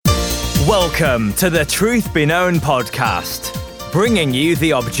Welcome to the Truth Be Known podcast, bringing you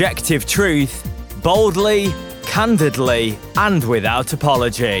the objective truth, boldly, candidly, and without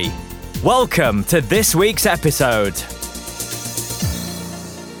apology. Welcome to this week's episode.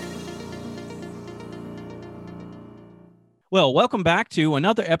 Well, welcome back to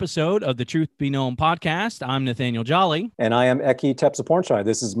another episode of the Truth Be Known podcast. I'm Nathaniel Jolly. And I am Eki Tepsipornchai.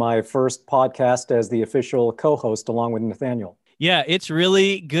 This is my first podcast as the official co-host along with Nathaniel. Yeah, it's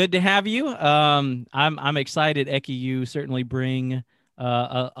really good to have you. I'm excited, Eki. You certainly bring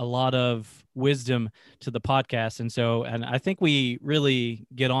a lot of wisdom to the podcast, and I think we really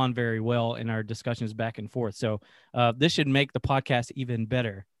get on very well in our discussions back and forth. So this should make the podcast even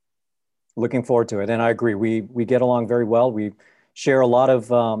better. Looking forward to it, and I agree. We get along very well. We share a lot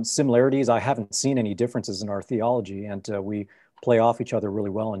of similarities. I haven't seen any differences in our theology, and we play off each other really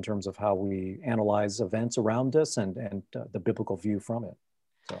well in terms of how we analyze events around us and the biblical view from it.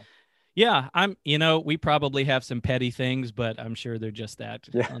 So, yeah, we probably have some petty things, but I'm sure they're just that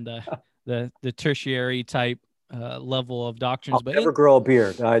on the tertiary type level of doctrines. I'll never grow a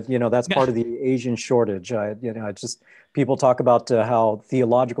beard. That's part of the Asian shortage. People talk about how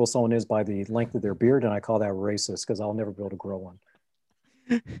theological someone is by the length of their beard, and I call that racist because I'll never be able to grow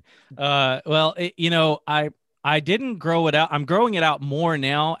one. I didn't grow it out. I'm growing it out more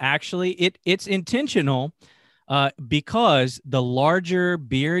now. Actually, it's intentional because the larger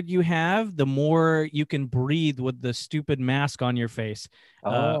beard you have, the more you can breathe with the stupid mask on your face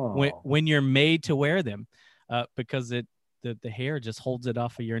when you're made to wear them, because the hair just holds it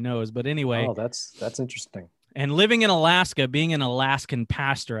off of your nose. But anyway, that's interesting. And living in Alaska, being an Alaskan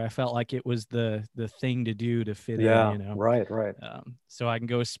pastor, I felt like it was the thing to do to fit in. Right. So I can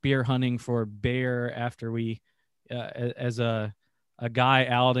go spear hunting for bear after we, as a guy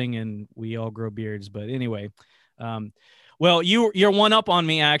outing, and we all grow beards. But anyway, well, you're one up on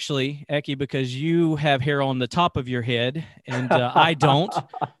me actually, Eki, because you have hair on the top of your head, and I don't.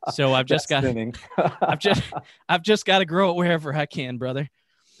 So I've just got to grow it wherever I can, brother.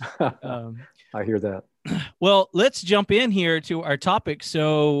 I hear that. Well, let's jump in here to our topic.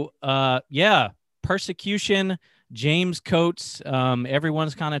 So, persecution, James Coates,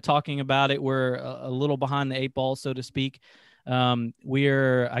 everyone's kind of talking about it. We're a little behind the eight ball, so to speak.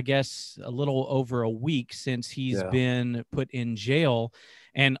 We're, I guess, a little over a week since he's been put in jail,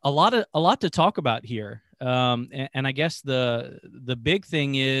 and a lot to talk about here. And I guess the big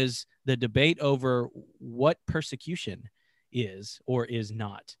thing is the debate over what persecution is or is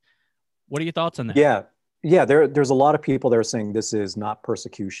not. What are your thoughts on that? Yeah. There's a lot of people that are saying this is not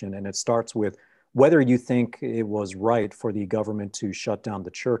persecution, and it starts with whether you think it was right for the government to shut down the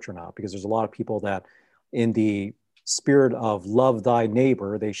church or not, because there's a lot of people that in the spirit of love thy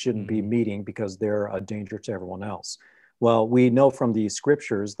neighbor, they shouldn't be meeting because they're a danger to everyone else. Well, we know from the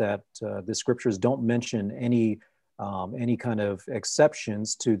scriptures that the scriptures don't mention any kind of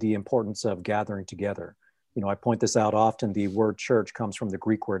exceptions to the importance of gathering together. I point this out often. The word church comes from the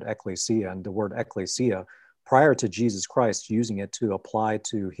Greek word ekklesia, and the word ekklesia, prior to Jesus Christ using it to apply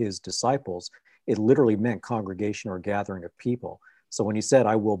to his disciples, it literally meant congregation or gathering of people. So when he said,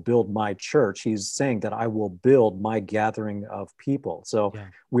 I will build my church, he's saying that I will build my gathering of people. So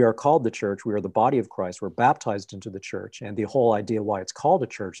we are called the church. We are the body of Christ. We're baptized into the church. And the whole idea why it's called a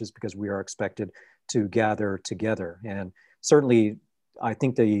church is because we are expected to gather together. And certainly, I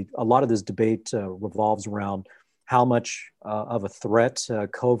think a lot of this debate revolves around how much of a threat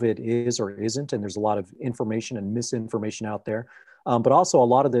COVID is or isn't. And there's a lot of information and misinformation out there. But also a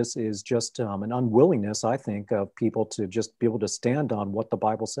lot of this is just an unwillingness, I think, of people to just be able to stand on what the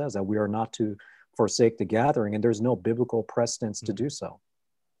Bible says, that we are not to forsake the gathering, and there's no biblical precedence to do so.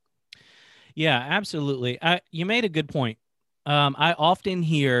 Yeah, absolutely. You made a good point. I often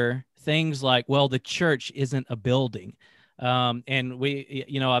hear things like, well, the church isn't a building. And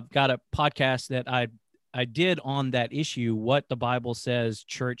I've got a podcast that I did on that issue, what the Bible says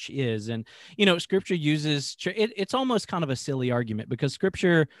church is. And, scripture uses, it's almost kind of a silly argument because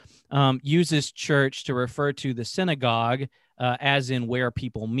scripture uses church to refer to the synagogue as in where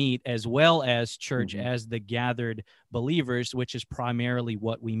people meet, as well as church as the gathered believers, which is primarily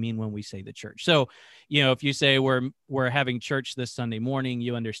what we mean when we say the church. So, if you say we're having church this Sunday morning,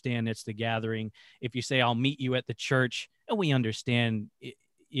 you understand it's the gathering. If you say I'll meet you at the church, and we understand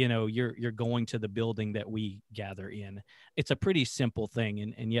you're going to the building that we gather in. It's a pretty simple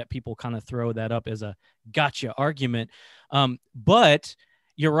thing. And yet people kind of throw that up as a gotcha argument. But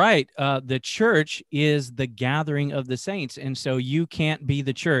you're right. The church is the gathering of the saints. And so you can't be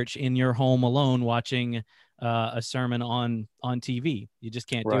the church in your home alone watching a sermon on TV. You just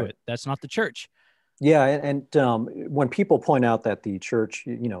can't do it. That's not the church. Yeah, and when people point out that the church,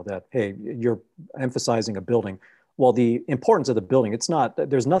 that hey, you're emphasizing a building. Well, the importance of the building, it's not.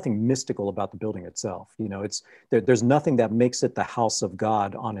 There's nothing mystical about the building itself. There's nothing that makes it the house of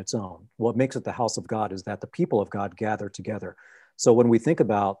God on its own. What makes it the house of God is that the people of God gather together. So when we think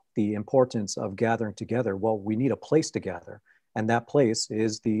about the importance of gathering together, well, we need a place to gather, and that place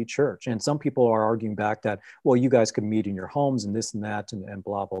is the church. And some people are arguing back that, well, you guys could meet in your homes and this and that and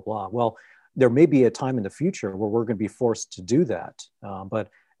blah blah blah. Well, there may be a time in the future where we're going to be forced to do that. But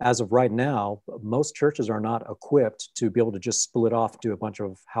as of right now, most churches are not equipped to be able to just split off to a bunch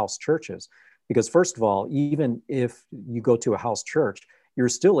of house churches. Because, first of all, even if you go to a house church, you're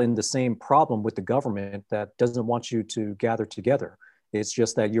still in the same problem with the government that doesn't want you to gather together. It's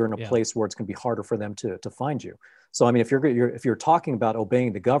just that you're in a place where it's going to be harder for them to find you. So, I mean, if you're talking about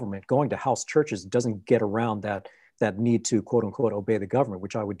obeying the government, going to house churches doesn't get around that need to quote unquote obey the government,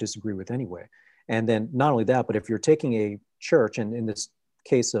 which I would disagree with anyway. And then not only that, but if you're taking a church, and in this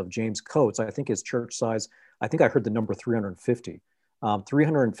case of James Coates, I think his church size, I think I heard the number 350.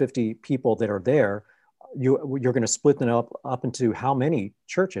 350 people that are there, you're going to split them up into how many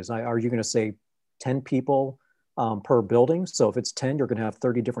churches? Are you going to say 10 people per building? So if it's 10, you're going to have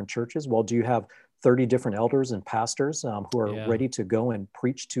 30 different churches. Well, do you have 30 different elders and pastors who are ready to go and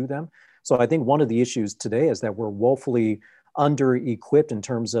preach to them? So I think one of the issues today is that we're woefully under-equipped in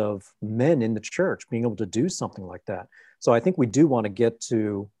terms of men in the church being able to do something like that. So I think we do want to get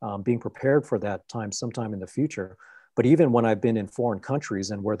to being prepared for that time sometime in the future. But even when I've been in foreign countries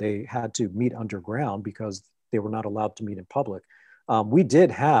and where they had to meet underground because they were not allowed to meet in public, we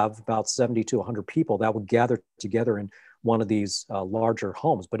did have about 70 to 100 people that would gather together in one of these larger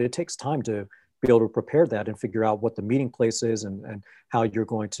homes. But it takes time to be able to prepare that and figure out what the meeting place is and how you're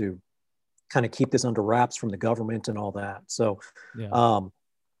going to kind of keep this under wraps from the government and all that. So a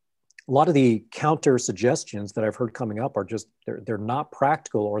lot of the counter suggestions that I've heard coming up are just, they're not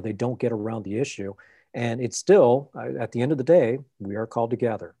practical, or they don't get around the issue. And it's still, at the end of the day, we are called to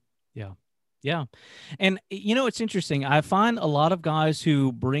gather. Yeah. Yeah. And, it's interesting. I find a lot of guys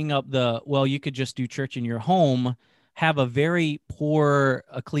who bring up well, you could just do church in your home, have a very poor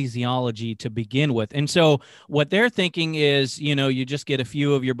ecclesiology to begin with. And so what they're thinking is, you just get a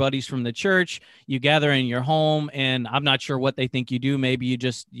few of your buddies from the church, you gather in your home, and I'm not sure what they think you do. Maybe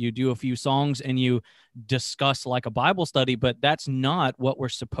you do a few songs and you discuss like a Bible study, but that's not what we're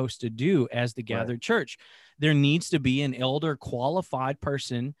supposed to do as the gathered church. There needs to be an elder qualified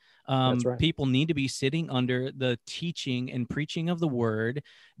person. That's right. People need to be sitting under the teaching and preaching of the word.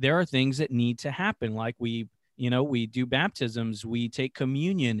 There are things that need to happen, like we do baptisms, we take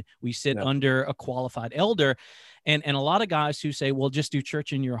communion, we sit under a qualified elder. And a lot of guys who say, well, just do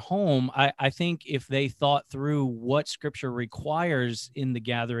church in your home. I think if they thought through what scripture requires in the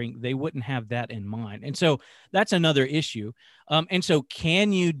gathering, they wouldn't have that in mind. And so that's another issue. And so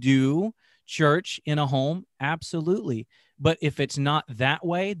can you do church in a home? Absolutely. But if it's not that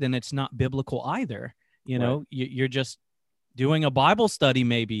way, then it's not biblical either. You're just doing a Bible study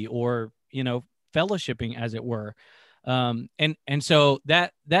maybe, or, fellowshipping, as it were. And so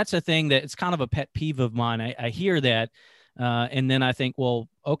that's a thing that it's kind of a pet peeve of mine. I hear that. And then I think, well,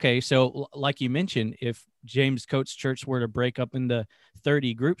 okay, so like you mentioned, if James Coates Church were to break up into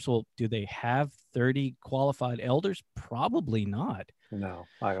 30 groups, well, do they have 30 qualified elders? Probably not. No,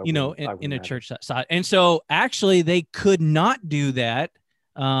 in a church that size. And so actually they could not do that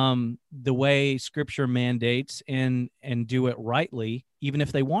the way scripture mandates and do it rightly, even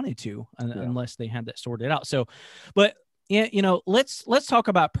if they wanted to, unless they had that sorted out. So, but let's talk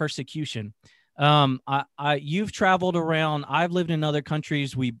about persecution. You've traveled around, I've lived in other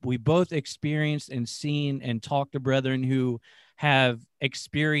countries. We both experienced and seen and talked to brethren who have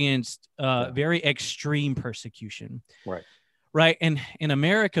experienced very extreme persecution. Right. And in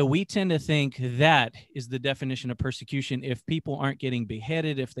America, we tend to think that is the definition of persecution. If people aren't getting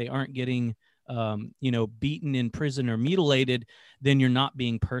beheaded, if they aren't getting, beaten in prison or mutilated, then you're not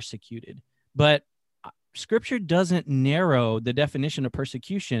being persecuted. But scripture doesn't narrow the definition of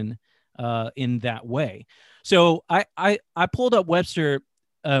persecution in that way. So I pulled up Webster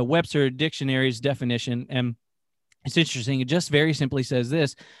Dictionary's definition, and it's interesting. It just very simply says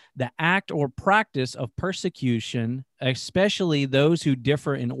this: the act or practice of persecution, especially those who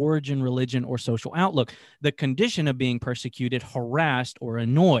differ in origin, religion, or social outlook. The condition of being persecuted, harassed, or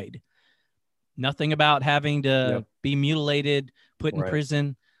annoyed. Nothing about having to be mutilated, put in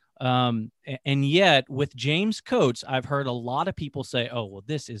prison. And yet with James Coates, I've heard a lot of people say, oh, well,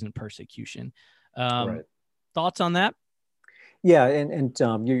 this isn't persecution. Thoughts on that? Yeah. And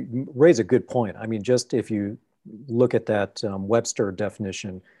you raise a good point. I mean, just if you look at that Webster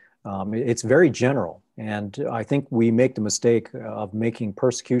definition, It's very general. And I think we make the mistake of making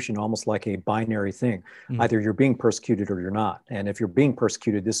persecution almost like a binary thing. Either you're being persecuted or you're not. And if you're being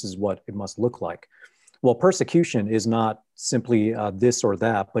persecuted, this is what it must look like. Well, persecution is not simply this or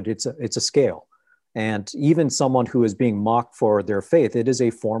that, but it's a scale. And even someone who is being mocked for their faith, it is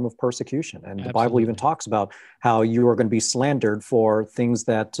a form of persecution. And the Bible even talks about how you are going to be slandered for things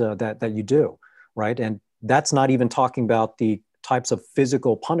that you do, right? And that's not even talking about the types of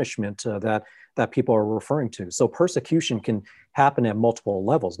physical punishment that people are referring to. So persecution can happen at multiple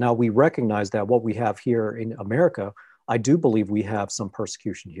levels. Now, we recognize that what we have here in America, I do believe we have some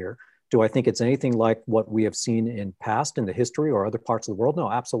persecution here. Do I think it's anything like what we have seen in past in the history or other parts of the world? No,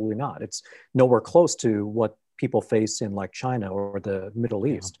 absolutely not. It's nowhere close to what people face in like China or the Middle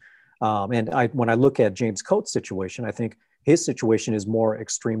East. And when I look at James Coates' situation, I think his situation is more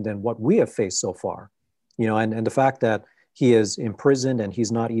extreme than what we have faced so far. And the fact that he is imprisoned and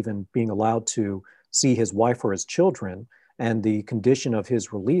he's not even being allowed to see his wife or his children, and the condition of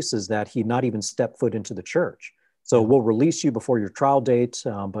his release is that he not even stepped foot into the church. So we'll release you before your trial date,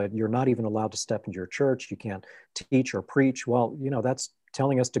 but you're not even allowed to step into your church. You can't teach or preach. Well, that's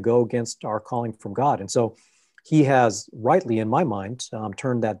telling us to go against our calling from God. And so he has rightly, in my mind,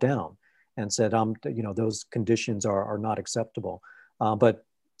 turned that down and said, those conditions are not acceptable. But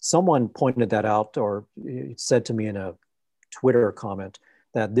someone pointed that out or said to me in a Twitter comment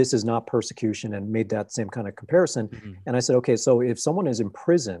that this is not persecution and made that same kind of comparison. And I said, okay, so if someone is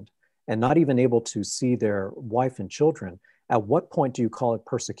imprisoned and not even able to see their wife and children, at what point do you call it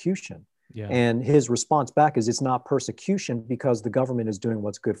persecution? And his response back is, it's not persecution because the government is doing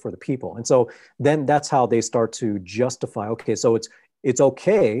what's good for the people. And so then that's how they start to justify, okay, so it's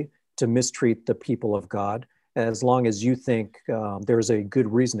okay to mistreat the people of God as long as you think there's a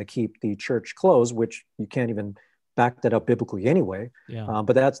good reason to keep the church closed, which you can't even back that up biblically anyway.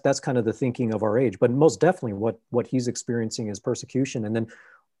 But that's kind of the thinking of our age. But most definitely what he's experiencing is persecution. And then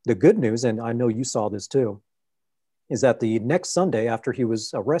the good news, and I know you saw this too, is that the next Sunday after he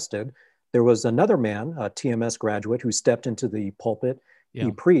was arrested, there was another man, a TMS graduate, who stepped into the pulpit. He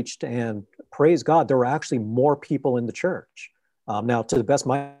preached, and praise God, there were actually more people in the church. Now, to the best of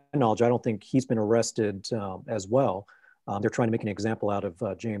my knowledge, I don't think he's been arrested as well. They're trying to make an example out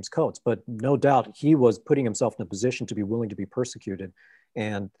of James Coates, but no doubt he was putting himself in a position to be willing to be persecuted.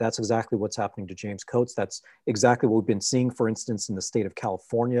 And that's exactly what's happening to James Coates. That's exactly what we've been seeing, for instance, in the state of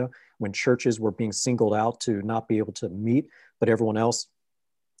California, when churches were being singled out to not be able to meet, but everyone else,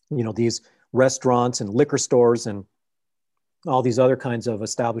 these restaurants and liquor stores and all these other kinds of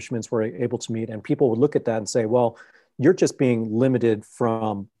establishments were able to meet. And people would look at that and say, well, you're just being limited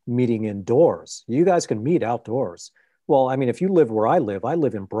from meeting indoors. You guys can meet outdoors. Well, I mean, if you live where I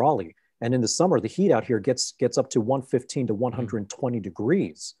live in Brawley. And in the summer, the heat out here gets up to 115 to 120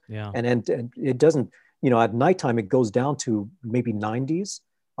 degrees. And it doesn't, at nighttime, it goes down to maybe 90s.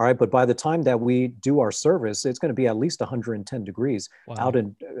 All right. But by the time that we do our service, it's going to be at least 110 degrees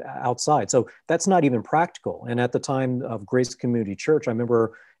outside. So that's not even practical. And at the time of Grace Community Church, I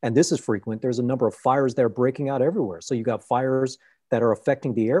remember, and this is frequent, there's a number of fires that are breaking out everywhere. So you got fires that are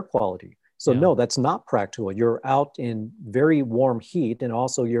affecting the air quality. So no, that's not practical. You're out in very warm heat, and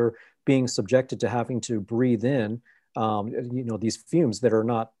also you're being subjected to having to breathe in, these fumes that are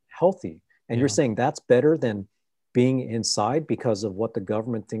not healthy. And you're saying that's better than being inside because of what the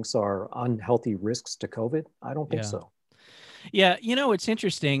government thinks are unhealthy risks to COVID? I don't think so. Yeah, it's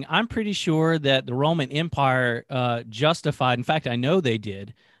interesting. I'm pretty sure that the Roman Empire justified, in fact, I know they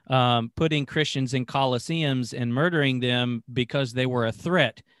did, putting Christians in colosseums and murdering them because they were a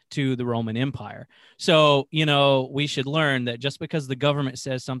threat to the Roman Empire. So, we should learn that just because the government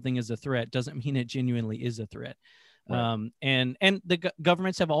says something is a threat doesn't mean it genuinely is a threat. Right. And the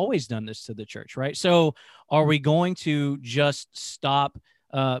governments have always done this to the church, right? So are we going to just stop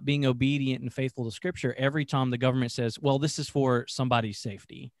being obedient and faithful to Scripture every time the government says, well, this is for somebody's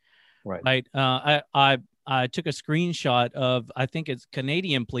safety? Right. I took a screenshot of, I think it's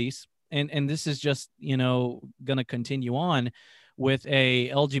Canadian police, and this is just, going to continue on with a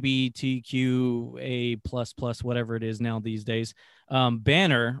LGBTQA plus whatever it is now these days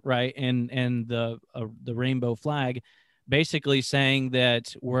banner, right, and the rainbow flag, basically saying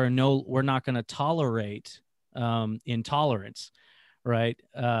that we're not going to tolerate intolerance, right,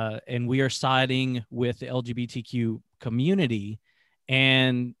 and we are siding with the LGBTQ community.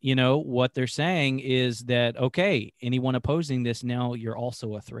 And what they're saying is that, okay, anyone opposing this, now you're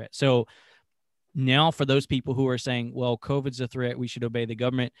also a threat. So now for those people who are saying, well, COVID's a threat, we should obey the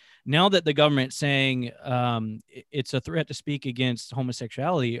government. Now that the government's saying it's a threat to speak against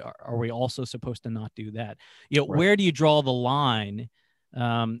homosexuality, are we also supposed to not do that? Right. Where do you draw the line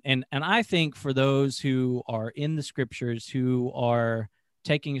And I think for those who are in the scriptures, who are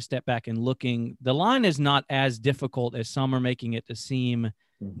taking a step back and looking, the line is not as difficult as some are making it to seem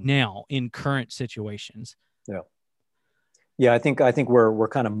now in current situations. Yeah. Yeah, I think we're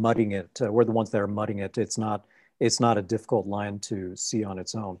kind of mudding it. We're the ones that are mudding it. It's not a difficult line to see on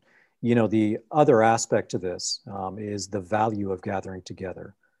its own. You know, the other aspect to this is the value of gathering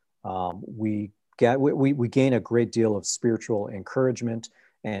together. We gain a great deal of spiritual encouragement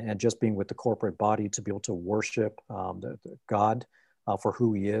and just being with the corporate body to be able to worship the God for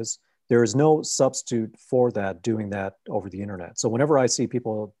who He is. There is no substitute for that, doing that over the internet. So whenever I see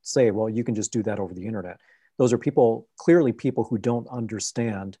people say, well, you can just do that over the internet, those are clearly people who don't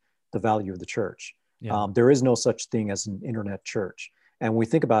understand the value of the church. Yeah. There is no such thing as an internet church. And we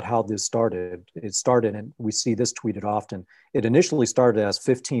think about how this started. It started, and we see this tweeted often. It initially started as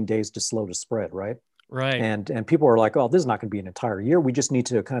 15 days to slow to spread, right? Right. And people are like, oh, this is not going to be an entire year. We just need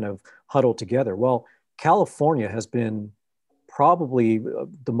to kind of huddle together. Well, California has been probably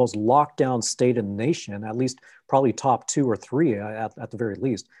the most locked down state in the nation, at least probably top 2 or 3 at the very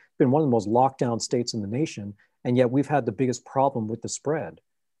least. Been one of the most locked down states in the nation, and yet we've had the biggest problem with the spread.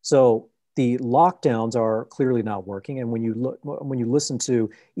 So the lockdowns are clearly not working. And when you listen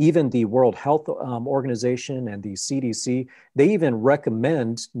to even the World Health Organization and the CDC, they even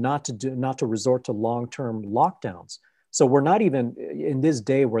recommend not to resort to long-term lockdowns. So we're not even, in this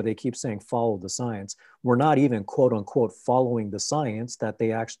day where they keep saying follow the science, we're not even quote unquote following the science that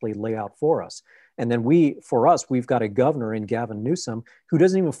they actually lay out for us. And then we've got a governor in Gavin Newsom who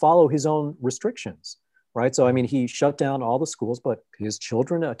doesn't even follow his own restrictions, right? So, I mean, he shut down all the schools, but his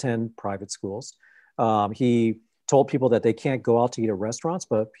children attend private schools. He told people that they can't go out to eat at restaurants,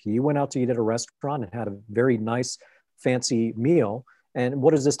 but he went out to eat at a restaurant and had a very nice, fancy meal. And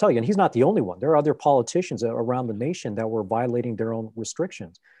what does this tell you? And he's not the only one. There are other politicians around the nation that were violating their own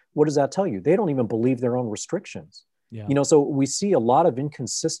restrictions. What does that tell you? They don't even believe their own restrictions. Yeah. You know, so we see a lot of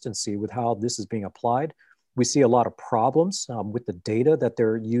inconsistency with how this is being applied. We see a lot of problems with the data that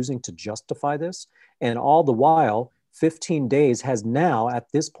they're using to justify this. And all the while, 15 days has now,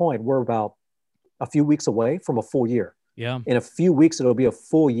 at this point, we're about a few weeks away from a full year. Yeah. In a few weeks, it'll be a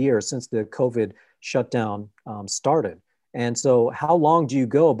full year since the COVID shutdown started. And so how long do you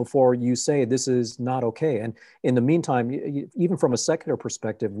go before you say this is not okay? And in the meantime, even from a secular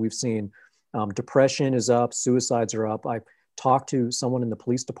perspective, we've seen depression is up, suicides are up. I talked to someone in the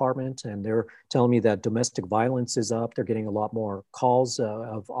police department and they're telling me that domestic violence is up. They're getting a lot more calls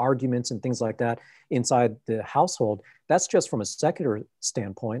of arguments and things like that inside the household. That's just from a secular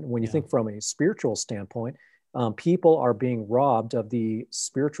standpoint. When you think from a spiritual standpoint, people are being robbed of the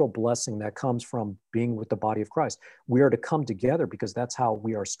spiritual blessing that comes from being with the body of Christ. We are to come together because that's how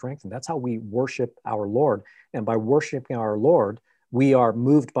we are strengthened. That's how we worship our Lord. And by worshiping our Lord, we are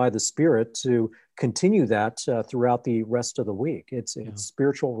moved by the Spirit to continue that throughout the rest of the week. It's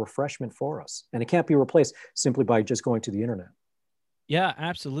spiritual refreshment for us. And it can't be replaced simply by just going to the internet. Yeah,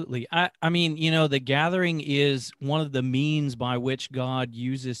 absolutely. I mean, you know, the gathering is one of the means by which God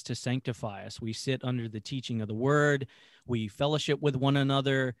uses to sanctify us. We sit under the teaching of the word. We fellowship with one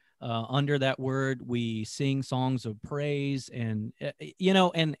another under that word. We sing songs of praise and, you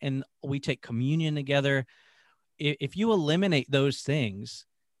know, and we take communion together. If you eliminate those things,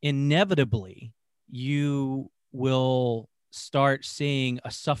 inevitably you will start seeing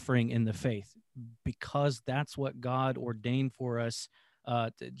a suffering in the faith, because that's what God ordained for us,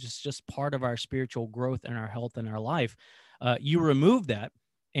 just part of our spiritual growth and our health and our life. You remove that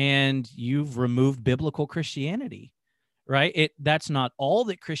and you've removed biblical Christianity, right? That's not all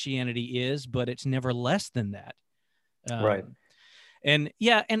that Christianity is, but it's never less than that. Right. And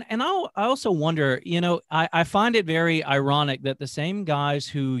yeah, and I also wonder, you know, I find it very ironic that the same guys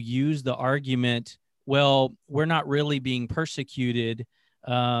who use the argument, well, we're not really being persecuted,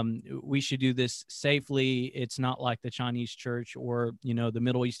 we should do this safely, it's not like the Chinese church or, you know, the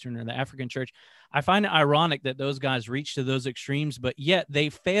Middle Eastern or the African church. I find it ironic that those guys reach to those extremes, but yet they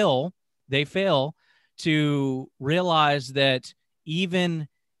fail to realize that even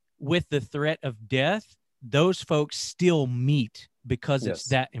with the threat of death, those folks still meet because it's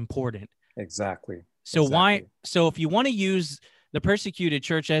that important. Exactly. So so if you want to use the persecuted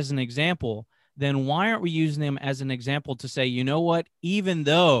church as an example, then why aren't we using them as an example to say, you know what, even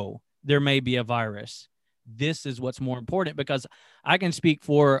though there may be a virus, this is what's more important? Because I can speak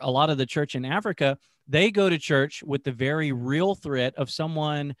for a lot of the church in Africa. They go to church with the very real threat of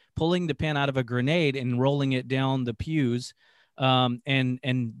someone pulling the pin out of a grenade and rolling it down the pews, and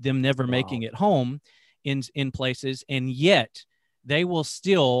them never making it home in places. And yet they will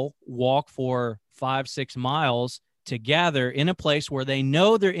still walk for 5-6 miles to gather in a place where they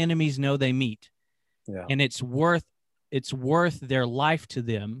know their enemies know they meet. Yeah. And it's worth their life to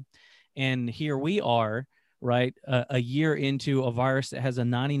them. And here we are, right, a year into a virus that has a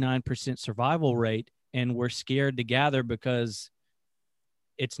 99% survival rate, and we're scared to gather because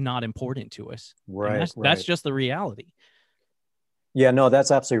it's not important to us. Right. That's just the reality. Yeah, no,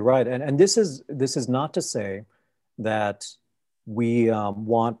 that's absolutely right. And this is not to say that we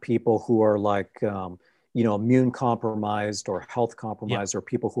want people who are like, immune compromised or health compromised, or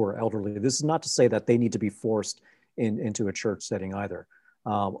people who are elderly. This is not to say that they need to be forced into a church setting either.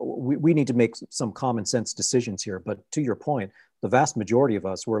 We need to make some common sense decisions here. But to your point, the vast majority of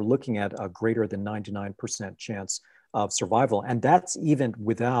us, we're looking at a greater than 99% chance of survival. And that's even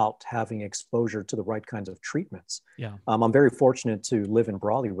without having exposure to the right kinds of treatments. Yeah. I'm very fortunate to live in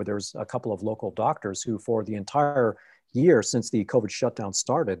Brawley, where there's a couple of local doctors who, for the entire year since the COVID shutdown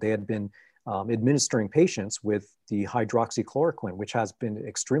started, they had been administering patients with the hydroxychloroquine, which has been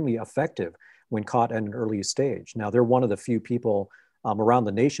extremely effective when caught at an early stage. Now, they're one of the few people around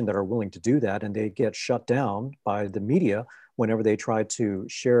the nation that are willing to do that, and they get shut down by the media whenever they try to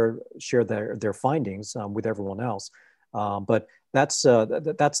share their findings with everyone else. But that's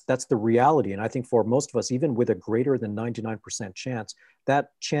the reality. And I think for most of us, even with a greater than 99% chance,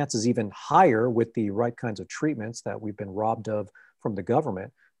 that chance is even higher with the right kinds of treatments that we've been robbed of from the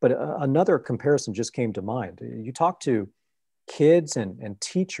government. But another comparison just came to mind. You talk to kids and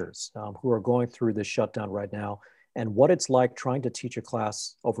teachers who are going through this shutdown right now, and what it's like trying to teach a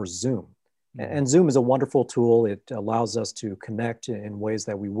class over Zoom. And Zoom is a wonderful tool. It allows us to connect in ways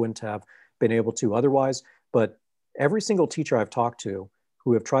that we wouldn't have been able to otherwise. But every single teacher I've talked to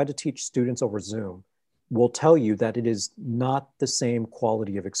who have tried to teach students over Zoom will tell you that it is not the same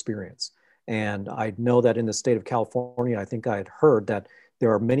quality of experience. And I know that in the state of California, I think I had heard that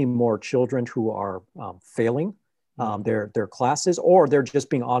there are many more children who are failing their classes, or they're just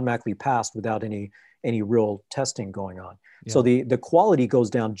being automatically passed without any real testing going on. Yeah. So the quality goes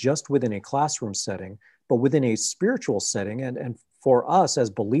down just within a classroom setting, but within a spiritual setting. And for us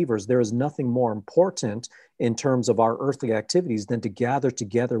as believers, there is nothing more important in terms of our earthly activities than to gather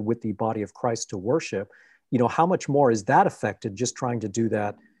together with the body of Christ to worship. How much more is that affected just trying to do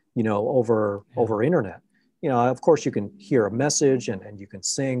that, over internet? Of course you can hear a message and you can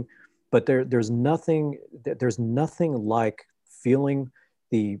sing, but there's nothing like feeling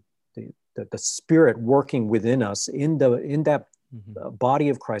the Spirit working within us in that body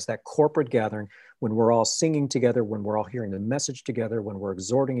of Christ, that corporate gathering, when we're all singing together, when we're all hearing the message together, when we're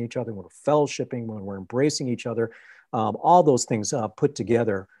exhorting each other, when we're fellowshipping, when we're embracing each other, all those things put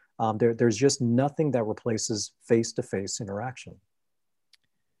together. There's just nothing that replaces face-to-face interaction.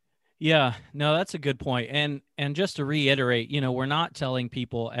 Yeah, no, that's a good point. And just to reiterate, we're not telling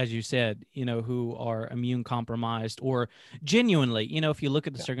people, as you said, who are immune compromised or genuinely, if you look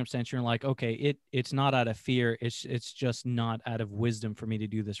at the circumstance, you're like, okay, it's not out of fear. It's just not out of wisdom for me to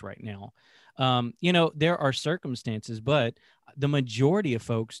do this right now. There are circumstances, but the majority of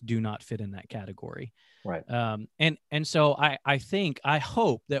folks do not fit in that category. Right. And so I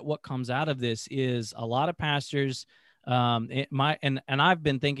hope that what comes out of this is a lot of pastors, and I've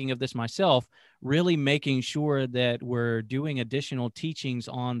been thinking of this myself, really making sure that we're doing additional teachings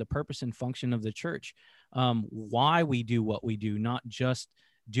on the purpose and function of the church, why we do what we do, not just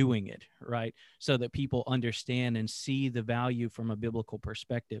doing it, right? So that people understand and see the value from a biblical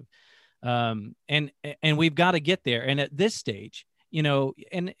perspective. And we've got to get there. And at this stage,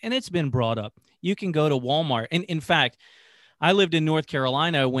 and it's been brought up, you can go to Walmart. And in fact, I lived in North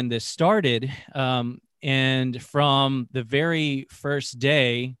Carolina when this started. And from the very first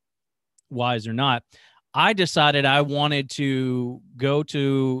day, wise or not, I decided I wanted to go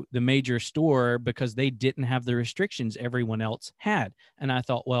to the major store because they didn't have the restrictions everyone else had. And I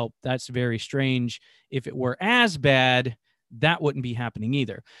thought, well, that's very strange. If it were as bad, that wouldn't be happening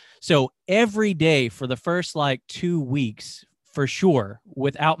either. So every day for the first 2 weeks, for sure,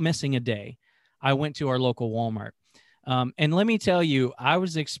 without missing a day, I went to our local Walmart. And let me tell you, I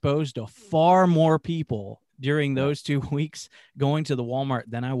was exposed to far more people during those 2 weeks going to the Walmart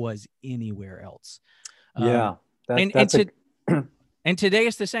than I was anywhere else. Yeah. And today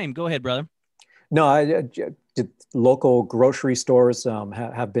it's the same. Go ahead, brother. No, local grocery stores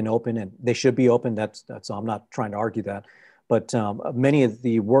have been open, and they should be open. That's I'm not trying to argue that. But many of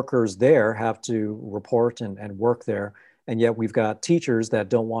the workers there have to report and work there. And yet we've got teachers that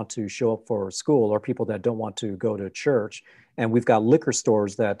don't want to show up for school, or people that don't want to go to church. And we've got liquor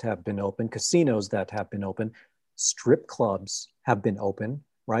stores that have been open, casinos that have been open, strip clubs have been open.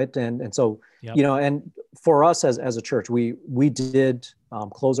 right? And so, Yep. you know, and for us as a church, we did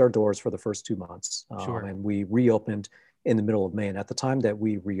close our doors for the first 2 months, Sure. and we reopened in the middle of May. And at the time that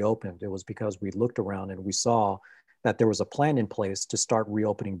we reopened, it was because we looked around and we saw that there was a plan in place to start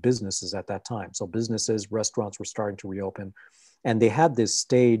reopening businesses at that time. So businesses, restaurants were starting to reopen. And they had this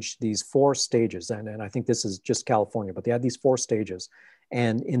stage, these 4 stages. And I think this is just California, but they had these 4 stages.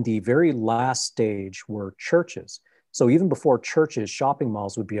 And in the very last stage were churches. So even before churches, shopping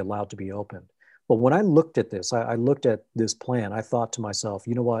malls would be allowed to be opened. But when I looked at this, I looked at this plan, I thought to myself,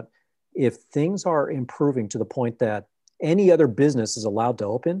 you know what? If things are improving to the point that any other business is allowed to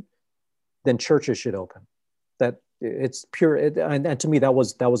open, then churches should open. That it's pure, and to me, that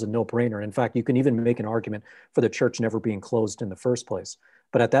was a no-brainer. In fact, you can even make an argument for the church never being closed in the first place.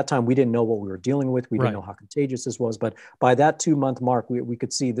 But at that time, we didn't know what we were dealing with. We didn't know how contagious this was. But by that 2-month mark, we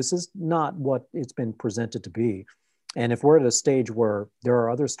could see this is not what it's been presented to be. And if we're at a stage where there are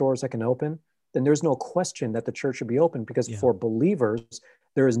other stores that can open, then there's no question that the church should be open, because for believers,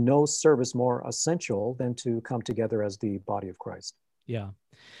 there is no service more essential than to come together as the body of Christ. Yeah.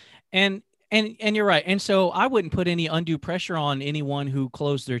 And you're right. And so I wouldn't put any undue pressure on anyone who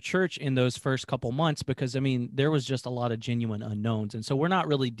closed their church in those first couple months, because, I mean, there was just a lot of genuine unknowns. And so we're not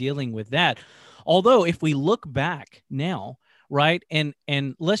really dealing with that. Although if we look back now, right, and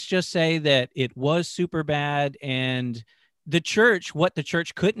let's just say that it was super bad, and what the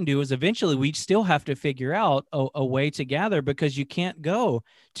church couldn't do is eventually we'd still have to figure out a way to gather, because you can't go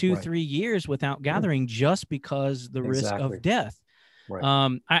 2-3 years without gathering just because the risk of death.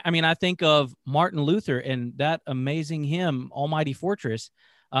 Right. I mean, I think of Martin Luther and that amazing hymn, Almighty Fortress.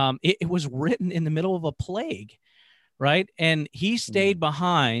 It was written in the middle of a plague, right? And he stayed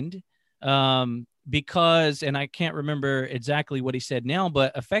behind because, and I can't remember exactly what he said now,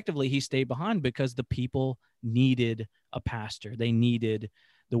 but effectively he stayed behind because the people needed a pastor. They needed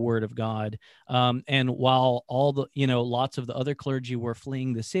the word of God. And while all the, lots of the other clergy were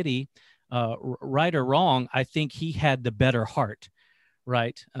fleeing the city, right or wrong, I think he had the better heart.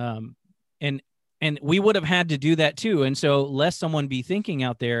 Right. And we would have had to do that too. And so lest someone be thinking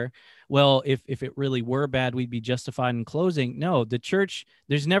out there, well, if it really were bad, we'd be justified in closing. No, the church,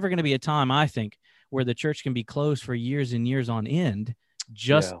 there's never going to be a time, I think, where the church can be closed for years and years on end,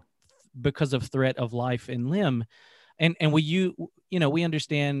 just because of threat of life and limb. And we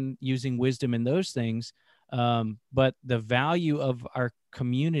understand using wisdom in those things. But the value of our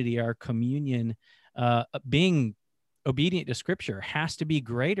community, our communion, being obedient to Scripture has to be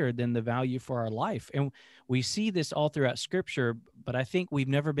greater than the value for our life. And we see this all throughout Scripture, but I think we've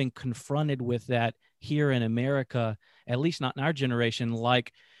never been confronted with that here in America, at least not in our generation,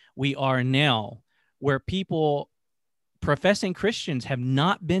 like we are now, where people, professing Christians, have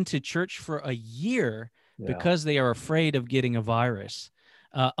not been to church for a year because they are afraid of getting a virus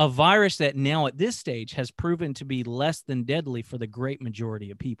that now at this stage has proven to be less than deadly for the great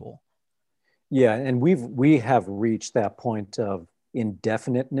majority of people. Yeah, and we have reached that point of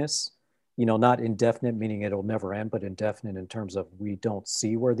indefiniteness, not indefinite meaning it'll never end, but indefinite in terms of we don't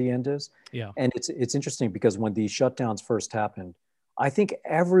see where the end is. Yeah. And it's interesting because when the shutdowns first happened, I think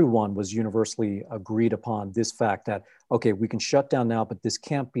everyone was universally agreed upon this fact that, okay, we can shut down now, but this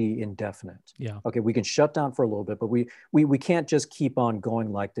can't be indefinite. Yeah. Okay, we can shut down for a little bit, but we can't just keep on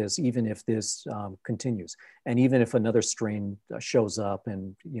going like this, even if this continues. And even if another strain shows up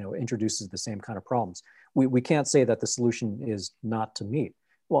and, introduces the same kind of problems, we can't say that the solution is not to meet.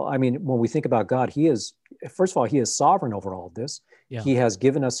 Well, I mean, when we think about God, first of all, he is sovereign over all of this. Yeah. He has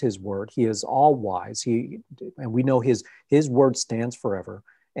given us his word. He is all wise. And we know his word stands forever.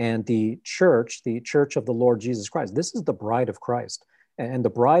 And the church of the Lord Jesus Christ, this is the bride of Christ. And the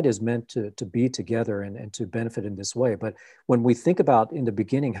bride is meant to be together and to benefit in this way. But when we think about in the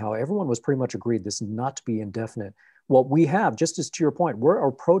beginning, how everyone was pretty much agreed this not to be indefinite, what we have, just as to your point, we're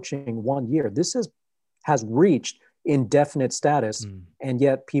approaching 1 year. This has reached indefinite status, and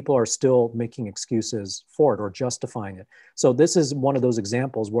yet people are still making excuses for it or justifying it. So this is one of those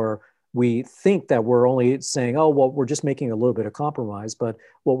examples where we think that we're only saying, oh, well, we're just making a little bit of compromise. But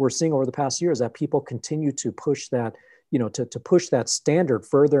what we're seeing over the past year is that people continue to push that, to push that standard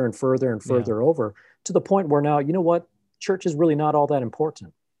further and further and further over, to the point where now, church is really not all that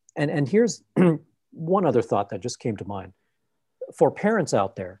important. And here's one other thought that just came to mind. For parents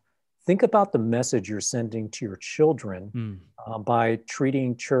out there, think about the message you're sending to your children by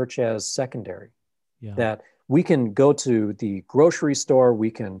treating church as secondary. Yeah. That we can go to the grocery store, we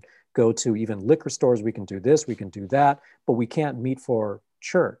can go to even liquor stores, we can do this, we can do that, but we can't meet for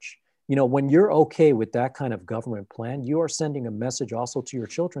church. When you're okay with that kind of government plan, you are sending a message also to your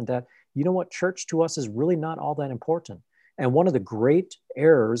children that, church to us is really not all that important. And one of the great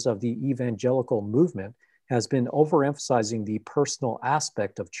errors of the evangelical movement has been overemphasizing the personal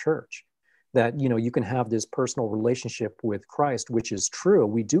aspect of church. That, you know, you can have this personal relationship with Christ, which is true.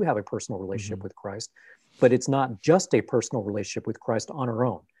 We do have a personal relationship with Christ, but it's not just a personal relationship with Christ on our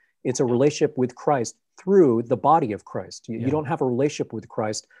own. It's a relationship with Christ through the body of Christ. You don't have a relationship with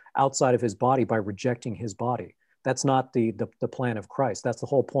Christ outside of his body by rejecting his body. That's not the plan of Christ. That's the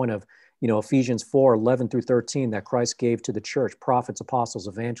whole point of, you know, Ephesians 4:11-13, that Christ gave to the church, prophets, apostles,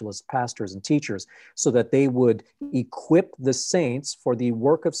 evangelists, pastors, and teachers, so that they would equip the saints for the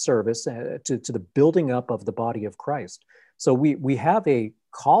work of service to the building up of the body of Christ. So we have a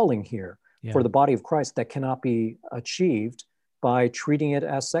calling here for the body of Christ that cannot be achieved by treating it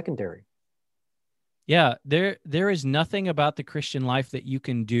as secondary. Yeah, there is nothing about the Christian life that you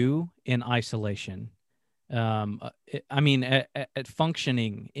can do in isolation. I mean, at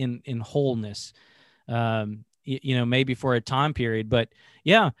functioning in wholeness, you know, maybe for a time period, but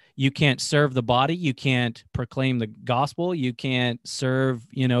yeah, you can't serve the body. You can't proclaim the gospel. You can't serve,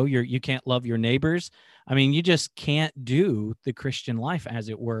 you know, you can't love your neighbors. I mean, you just can't do the Christian life, as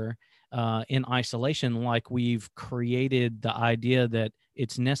it were, in isolation, like we've created the idea that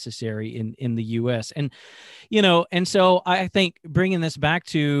it's necessary in the U.S. And, you know, and so I think bringing this back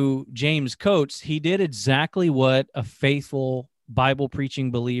to James Coates, he did exactly what a faithful Bible preaching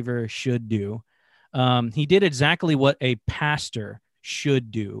believer should do. He did exactly what a pastor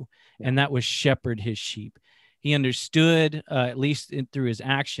should do, and that was shepherd his sheep. He understood, at least through his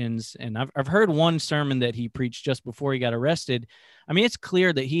actions, and I've heard one sermon that he preached just before he got arrested. I mean, it's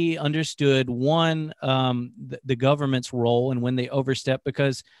clear that he understood, one, the government's role and when they overstep,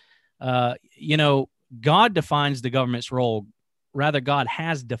 because, you know, God defines the government's role. Rather, God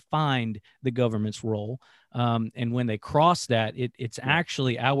has defined the government's role. And when they cross that, it's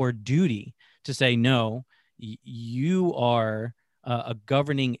actually our duty to say, no, you are a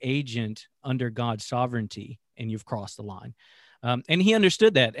governing agent under God's sovereignty, and you've crossed the line. And he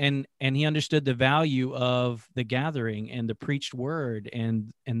understood that, and he understood the value of the gathering and the preached word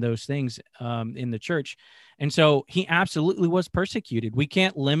and those things in the church. And so he absolutely was persecuted. We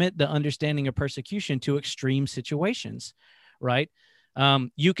can't limit the understanding of persecution to extreme situations, right?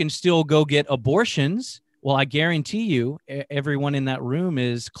 You can still go get abortions. Well, I guarantee you, everyone in that room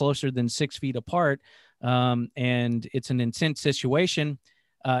is closer than 6 feet apart, and it's an intense situation.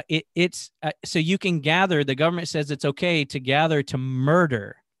 So you can gather. The government says it's okay to gather to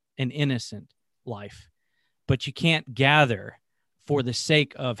murder an innocent life, but you can't gather for the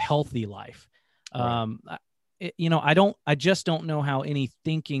sake of healthy life. Right. I just don't know how any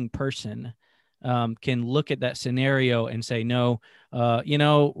thinking person can look at that scenario and say, no,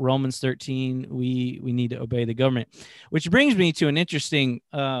 Romans 13, we need to obey the government, which brings me to an interesting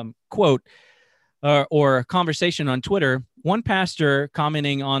quote or a conversation on Twitter. One pastor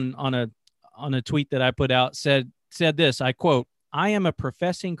commenting on a tweet that I put out said this, I quote, "I am a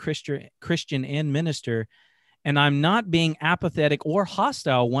professing Christian and minister, and I'm not being apathetic or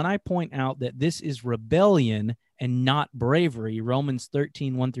hostile when I point out that this is rebellion and not bravery. Romans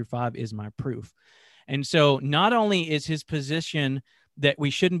 13, 1-5 is my proof." And so not only is his position that we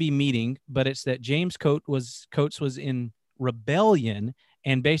shouldn't be meeting, but it's that James Coates was in rebellion,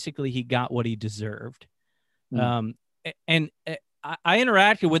 and basically he got what he deserved. And I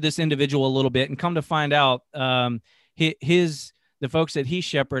interacted with this individual a little bit, and come to find out, the folks that he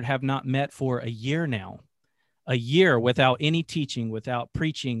shepherded have not met for a year now, a year without any teaching, without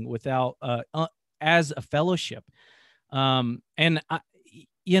preaching, without as a fellowship. And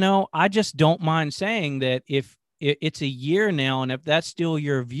I just don't mind saying that if it's a year now, and if that's still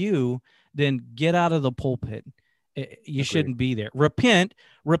your view, then get out of the pulpit. You shouldn't be there. Repent,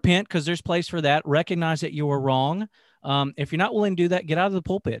 because there's place for that. Recognize that you were wrong. If you're not willing to do that, get out of the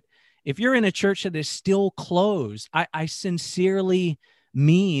pulpit. If you're in a church that is still closed, I sincerely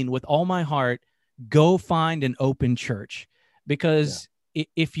mean with all my heart, go find an open church, because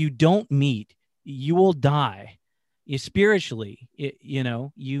if you don't meet, you will die. Spiritually,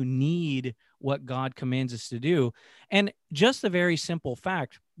 you need what God commands us to do. And just the very simple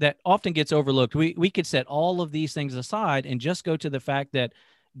fact that often gets overlooked, we could set all of these things aside and just go to the fact that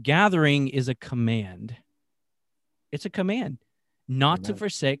gathering is a command. It's a command not to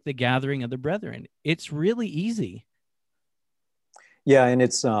forsake the gathering of the brethren. It's really easy. Yeah, and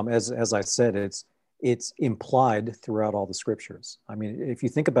it's as I said, it's implied throughout all the scriptures. I mean, if you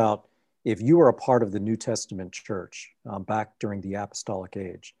think about, if you were a part of the New Testament church back during the apostolic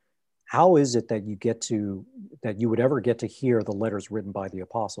age, how is it that you would ever get to hear the letters written by the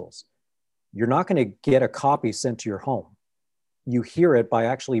apostles? You're not going to get a copy sent to your home. You hear it by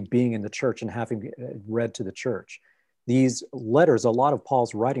actually being in the church and having it read to the church. These letters, a lot of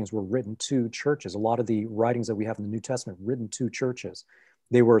Paul's writings were written to churches. A lot of the writings that we have in the New Testament written to churches.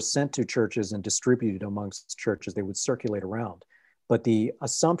 They were sent to churches and distributed amongst churches. They would circulate around. But the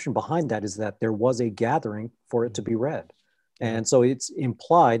assumption behind that is that there was a gathering for it to be read. And so it's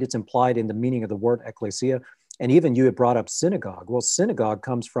implied in the meaning of the word ecclesia. And even you had brought up synagogue. Well, synagogue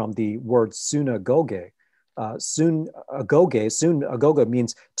comes from the word synagoge. Synagoge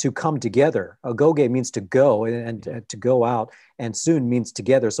means to come together. Agoge means to go and to go out, and soon means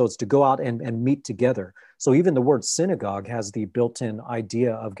together. So it's to go out and meet together. So even the word synagogue has the built-in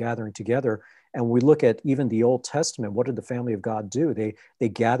idea of gathering together. And we look at even the Old Testament. What did the family of God do? They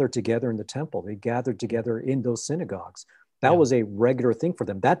gathered together in the temple. They gathered together in those synagogues. That was a regular thing for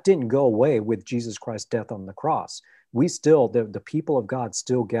them. That didn't go away with Jesus Christ's death on the cross. We still, the people of God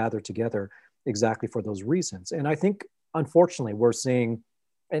still gather together exactly for those reasons. And I think, unfortunately, we're seeing,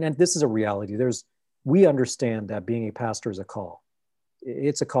 and this is a reality, we understand that being a pastor is a call.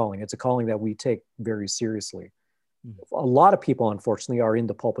 It's a calling. It's a calling that we take very seriously. A lot of people, unfortunately, are in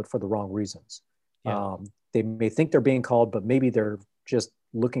the pulpit for the wrong reasons. They may think they're being called, but maybe they're just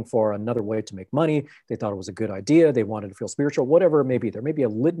looking for another way to make money. They thought it was a good idea. They wanted to feel spiritual, whatever it may be. There may be a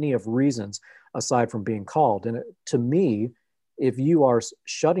litany of reasons aside from being called. And to me, if you are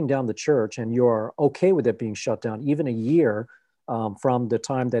shutting down the church and you're okay with it being shut down, even a year from the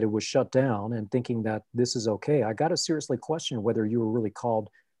time that it was shut down, and thinking that this is okay, I got to seriously question whether you were really called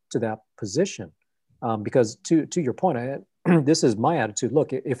to that position. Because to your point, this is my attitude.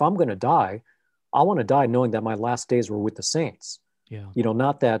 Look, if I'm going to die, I want to die knowing that my last days were with the saints.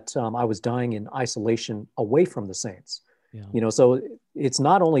 Not that I was dying in isolation away from the saints. So it's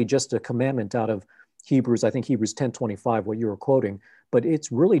not only just a commandment out of Hebrews, I think Hebrews 10:25, what you were quoting, but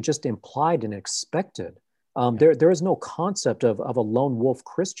it's really just implied and expected. There is no concept of a lone wolf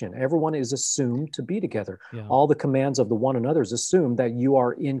Christian. Everyone is assumed to be together. All the commands of the one another is assumed that you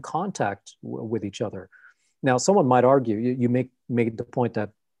are in contact with each other. Now, someone might argue, you made the point that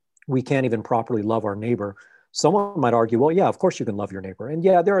we can't even properly love our neighbor. Someone might argue, well, yeah, of course you can love your neighbor. And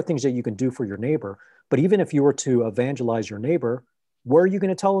yeah, there are things that you can do for your neighbor. But even if you were to evangelize your neighbor, where are you going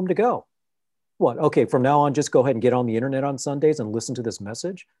to tell them to go? What? Okay, from now on, just go ahead and get on the internet on Sundays and listen to this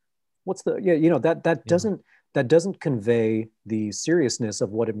message. What's the, that doesn't convey the seriousness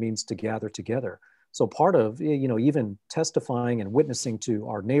of what it means to gather together. So part of, even testifying and witnessing to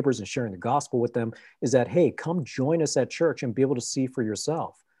our neighbors and sharing the gospel with them is that, hey, come join us at church and be able to see for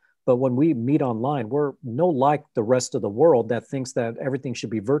yourself. But when we meet online, we're no like the rest of the world that thinks that everything should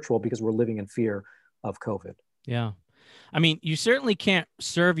be virtual because we're living in fear of COVID. Yeah. I mean, you certainly can't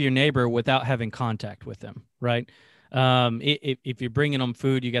serve your neighbor without having contact with them, right? If you're bringing them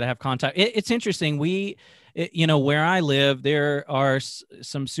food, you got to have contact. It's interesting. Where I live, there are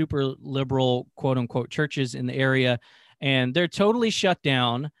some super liberal, quote unquote, churches in the area, and they're totally shut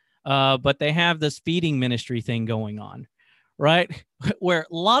down. But they have this feeding ministry thing going on, right? Where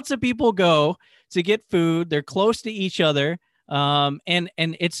lots of people go to get food. They're close to each other. And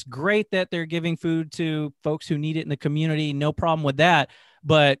it's great that they're giving food to folks who need it in the community. No problem with that.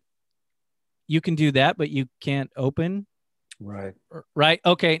 But you can do that, but you can't open. Right. Right.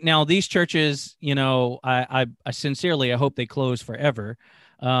 Okay. Now these churches, I sincerely, I hope they close forever,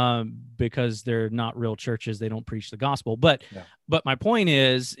 because they're not real churches. They don't preach the gospel. But my point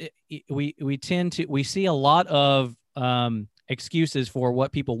is, we see a lot of excuses for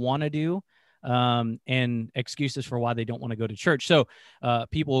what people want to do, and excuses for why they don't want to go to church. So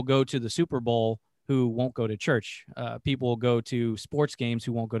people will go to the Super Bowl who won't go to church. People will go to sports games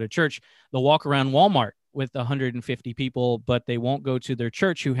who won't go to church. They'll walk around Walmart with 150 people, but they won't go to their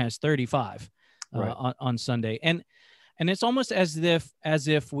church who has 35 on Sunday. And it's almost as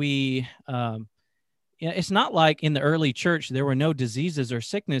if we, it's not like in the early church, there were no diseases or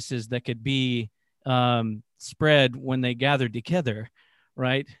sicknesses that could be spread when they gathered together.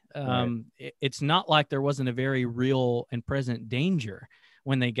 Right. It's not like there wasn't a very real and present danger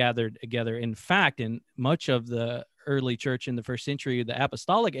when they gathered together. In fact, in much of the early church in the first century, the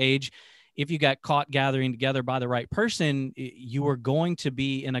apostolic age, if you got caught gathering together by the right person, you were going to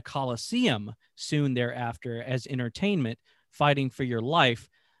be in a coliseum soon thereafter as entertainment, fighting for your life,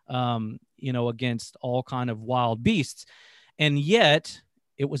 against all kind of wild beasts. And yet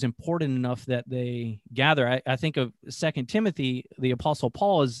it was important enough that they gather. I think of 2 Timothy, the Apostle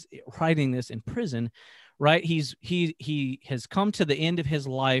Paul is writing this in prison, right? He has come to the end of his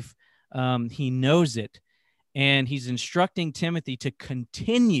life. He knows it, and he's instructing Timothy to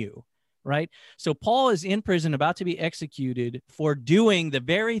continue, right? So Paul is in prison, about to be executed for doing the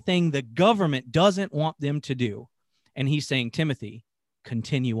very thing the government doesn't want them to do. And he's saying, Timothy,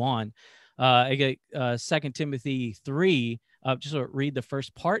 continue on. I get 2 Timothy 3. Just read the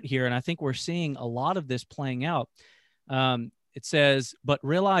first part here, and I think we're seeing a lot of this playing out. It says, "But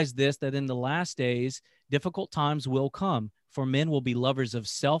realize this, that in the last days, difficult times will come. For men will be lovers of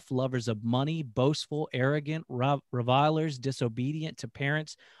self, lovers of money, boastful, arrogant, revilers, disobedient to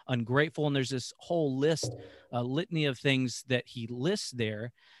parents, ungrateful." And there's this whole litany of things that he lists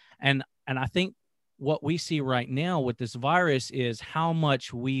there. And I think what we see right now with this virus is how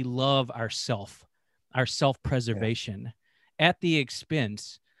much we love our self-preservation at the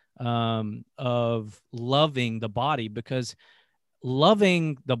expense of loving the body, because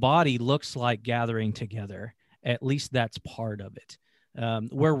loving the body looks like gathering together. At least that's part of it.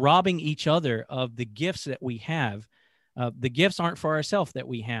 We're robbing each other of the gifts that we have. The gifts aren't for ourselves that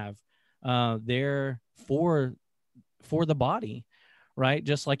we have. They're for the body, right?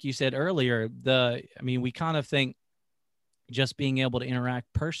 Just like you said earlier, we kind of think just being able to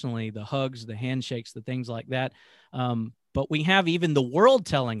interact personally, the hugs, the handshakes, the things like that. But we have even the world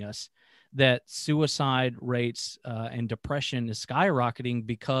telling us that suicide rates and depression is skyrocketing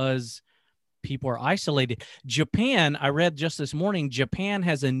because people are isolated. Japan, I read just this morning, Japan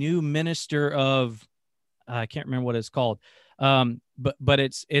has a new minister of, I can't remember what it's called, but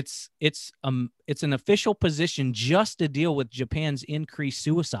it's an official position just to deal with Japan's increased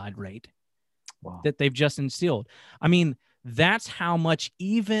suicide rate. Wow. That they've just instilled. I mean, that's how much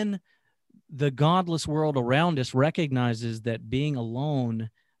even the godless world around us recognizes that being alone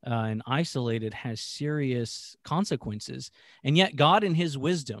and isolated has serious consequences. And yet God in his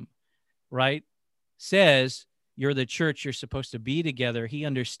wisdom, right, says you're the church, you're supposed to be together. He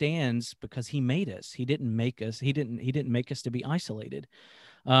understands because he made us. He didn't make us. He didn't make us to be isolated.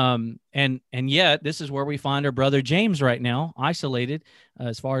 And yet this is where we find our brother James right now, isolated.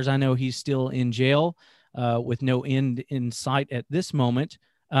 As far as I know, he's still in jail with no end in sight at this moment.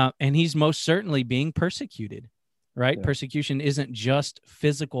 And he's most certainly being persecuted, right? Yeah. Persecution isn't just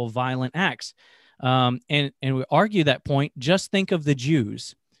physical violent acts. And we argue that point. Just think of the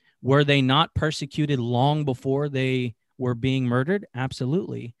Jews. Were they not persecuted long before they were being murdered?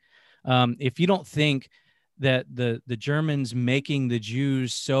 Absolutely. If you don't think that the Germans making the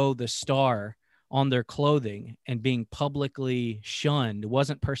Jews sew the star on their clothing and being publicly shunned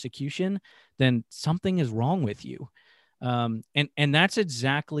wasn't persecution, then something is wrong with you. And that's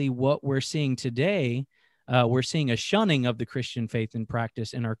exactly what we're seeing today. We're seeing a shunning of the Christian faith and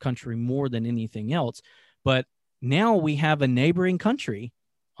practice in our country more than anything else. But now we have a neighboring country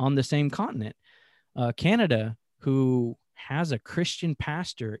on the same continent, Canada, who has a Christian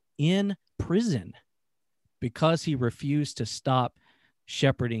pastor in prison because he refused to stop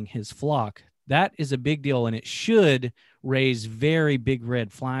shepherding his flock. That is a big deal, and it should raise very big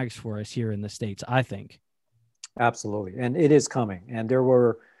red flags for us here in the States, I think. Absolutely. And it is coming. And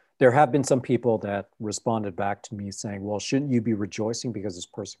there have been some people that responded back to me saying, well, shouldn't you be rejoicing because it's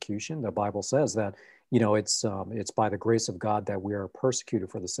persecution? The Bible says that, it's by the grace of God that we are persecuted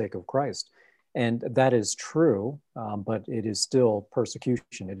for the sake of Christ. And that is true, but it is still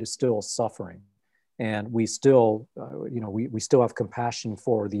persecution. It is still suffering. And we still, we still have compassion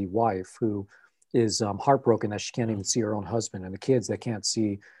for the wife who is heartbroken that she can't even see her own husband, and the kids that can't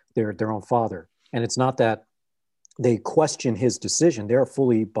see their own father. And it's not that they question his decision. They're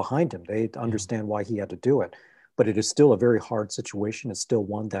fully behind him. They understand why he had to do it. But it is still a very hard situation. It's still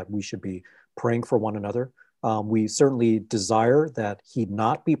one that we should be praying for one another. We certainly desire that he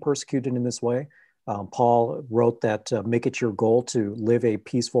not be persecuted in this way. Paul wrote that make it your goal to live a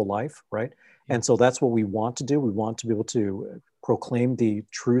peaceful life, right? And so that's what we want to do. We want to be able to proclaim the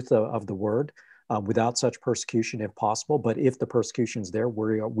truth of the word without such persecution if possible. But if the persecution is there,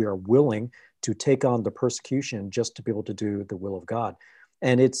 we are willing to take on the persecution just to be able to do the will of God.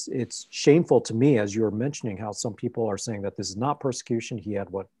 And it's shameful to me, as you were mentioning, how some people are saying that this is not persecution. He had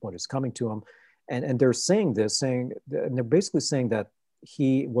what is coming to him. And they're saying this, and they're basically saying that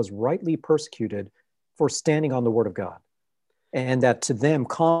he was rightly persecuted for standing on the word of God. And that to them,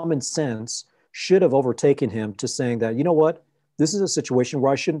 common sense should have overtaken him to saying that, you know what, this is a situation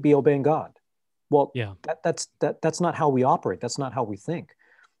where I shouldn't be obeying God. Well, yeah, that's not how we operate. That's not how we think.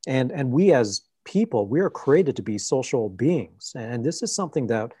 And we as people, we are created to be social beings. And this is something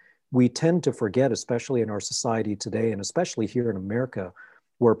that we tend to forget, especially in our society today, and especially here in America,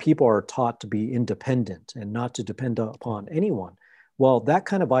 where people are taught to be independent and not to depend upon anyone. Well, that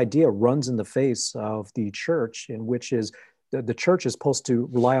kind of idea runs in the face of the church, in which is the church is supposed to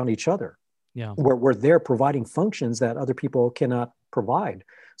rely on each other. Yeah, where they're providing functions that other people cannot provide.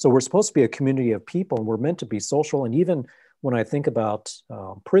 So we're supposed to be a community of people, and we're meant to be social. And even when I think about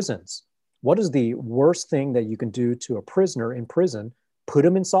prisons, what is the worst thing that you can do to a prisoner in prison? Put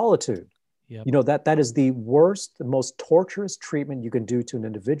him in solitude. Yep. You know, that is the worst, the most torturous treatment you can do to an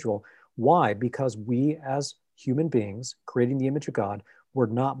individual. Why? Because we as human beings, creating the image of God, were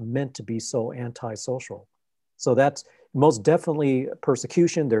not meant to be so antisocial. So that's most definitely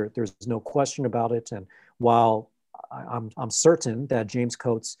persecution. There's no question about it. And while I'm certain that James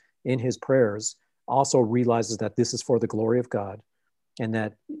Coates, in his prayers, also realizes that this is for the glory of God, and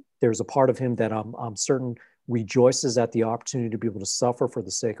that there's a part of him that I'm certain rejoices at the opportunity to be able to suffer for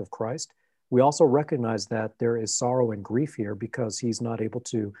the sake of Christ. We also recognize that there is sorrow and grief here because he's not able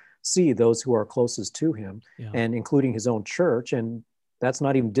to see those who are closest to him, Yeah. and including his own church. And that's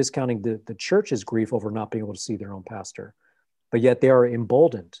not even discounting the church's grief over not being able to see their own pastor. But yet they are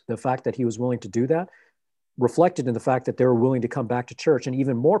emboldened. The fact that he was willing to do that reflected in the fact that they were willing to come back to church, and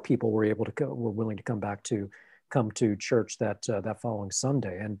even more people were willing to come to church that following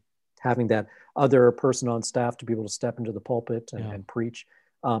Sunday, and having that other person on staff to be able to step into the pulpit and preach.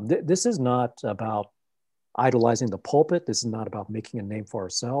 This is not about idolizing the pulpit. This is not about making a name for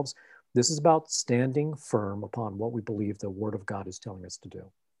ourselves. This is about standing firm upon what we believe the Word of God is telling us to do.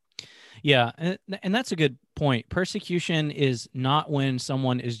 Yeah, and that's a good point. Persecution is not when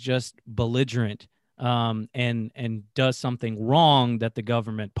someone is just belligerent and does something wrong that the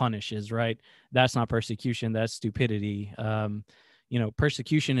government punishes, right? That's not persecution. That's stupidity.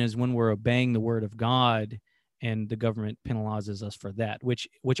 Persecution is when we're obeying the word of God and the government penalizes us for that, which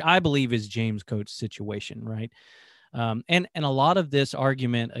I believe is James Coates' situation, right? And a lot of this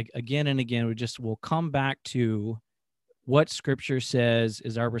argument again and again, will come back to what Scripture says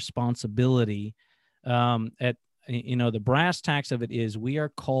is our responsibility. The brass tacks of it is we are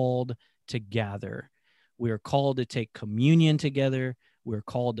called to gather. We are called to take communion together. We're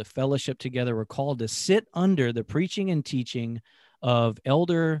called to fellowship together. We're called to sit under the preaching and teaching of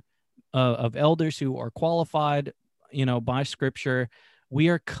elders who are qualified, by Scripture. We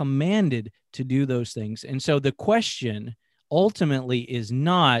are commanded to do those things. And so the question ultimately is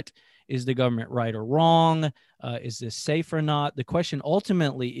not, is the government right or wrong? Is this safe or not? The question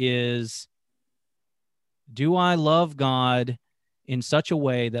ultimately is, do I love God in such a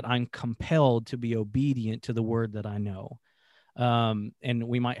way that I'm compelled to be obedient to the word that I know? And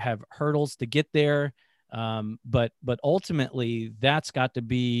we might have hurdles to get there, but ultimately that's got to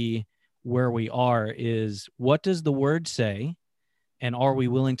be where we are, is what does the word say? And are we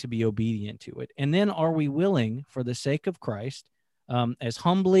willing to be obedient to it? And then are we willing, for the sake of Christ, as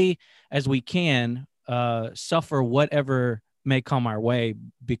humbly as we can, suffer whatever may come our way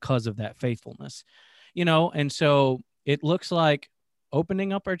because of that faithfulness? And so it looks like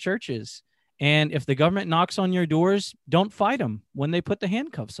opening up our churches. And if the government knocks on your doors, don't fight them when they put the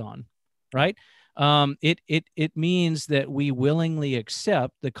handcuffs on, right? It means that we willingly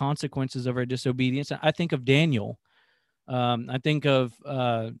accept the consequences of our disobedience. I think of Daniel. I think of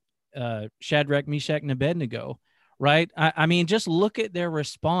Shadrach, Meshach, and Abednego, right? I mean, just look at their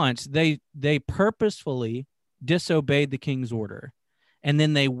response. They purposefully disobeyed the king's order, and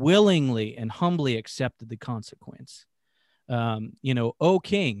then they willingly and humbly accepted the consequence. O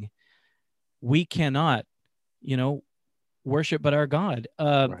king, we cannot, worship but our God.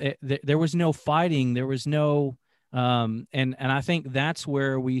 Right. There was no fighting. There was no, and I think that's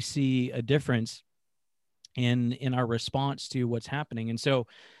where we see a difference in our response to what's happening. And so,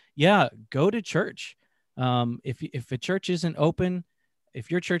 go to church. If a church isn't open,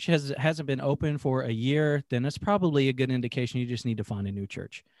 if your church hasn't been open for a year, then it's probably a good indication you just need to find a new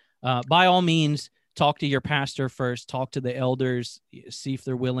church. By all means, talk to your pastor first, talk to the elders, see if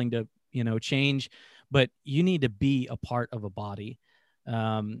they're willing to, change, but you need to be a part of a body.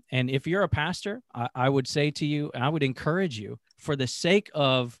 And if you're a pastor, I would say to you, I would encourage you, for the sake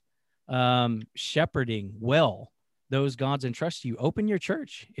of shepherding well those God's entrusted you, open your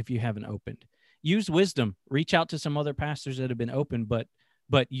church if you haven't opened. Use wisdom, reach out to some other pastors that have been open,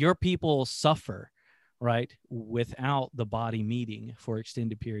 but your people suffer, right, without the body meeting for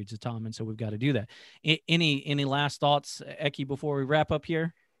extended periods of time. And so we've got to do that. Any last thoughts, Eki, before we wrap up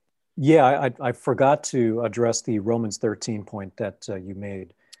here? Yeah, I forgot to address the Romans 13 point that you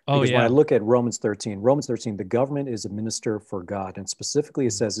made. Because when I look at Romans 13, the government is a minister for God. And specifically,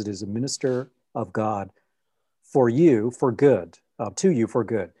 it says it is a minister of God for you, for good, to you for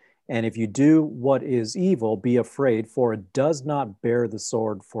good. And if you do what is evil, be afraid, for it does not bear the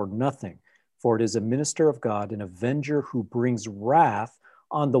sword for nothing. For it is a minister of God, an avenger who brings wrath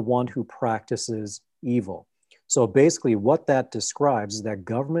on the one who practices evil. So basically what that describes is that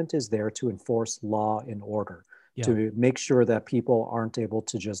government is there to enforce law and order, to make sure that people aren't able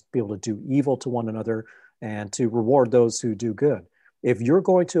to just be able to do evil to one another and to reward those who do good. If you're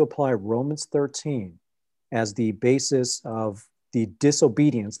going to apply Romans 13 as the basis of the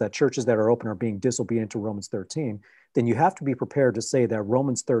disobedience, that churches that are open are being disobedient to Romans 13, then you have to be prepared to say that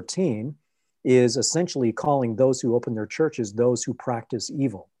Romans 13 is essentially calling those who open their churches those who practice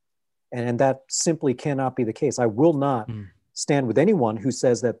evil. And that simply cannot be the case. I will not stand with anyone who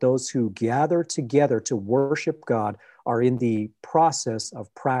says that those who gather together to worship God are in the process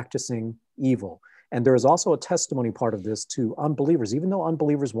of practicing evil. And there is also a testimony part of this to unbelievers, even though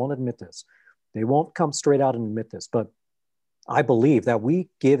unbelievers won't admit this. They won't come straight out and admit this. But I believe that we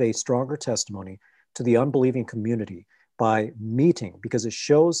give a stronger testimony to the unbelieving community by meeting, because it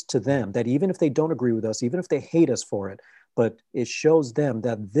shows to them that even if they don't agree with us, even if they hate us for it, but it shows them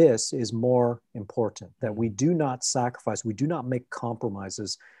that this is more important, that we do not sacrifice, we do not make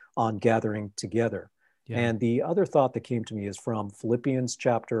compromises on gathering together. Yeah. And the other thought that came to me is from Philippians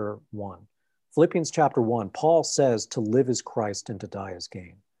chapter 1. Philippians chapter 1, Paul says to live is Christ and to die is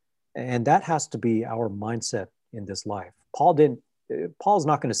gain. And that has to be our mindset in this life. Paul's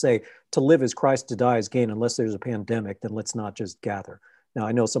not going to say to live is Christ, to die is gain, unless there's a pandemic, then let's not just gather. Now,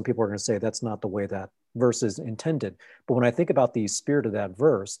 I know some people are going to say that's not the way that verse is intended. But when I think about the spirit of that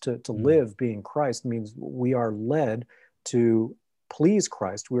verse, to live being Christ means we are led to please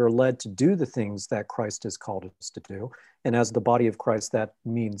Christ. We are led to do the things that Christ has called us to do. And as the body of Christ, that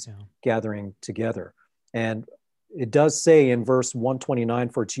means gathering together. And it does say in verse 129,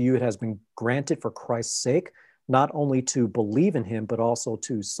 for to you it has been granted for Christ's sake, not only to believe in him, but also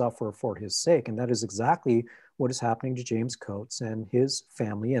to suffer for his sake. And that is exactly what is happening to James Coates and his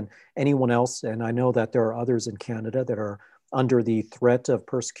family and anyone else. And I know that there are others in Canada that are under the threat of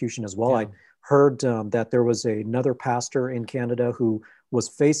persecution as well. Yeah. I heard that there was another pastor in Canada who was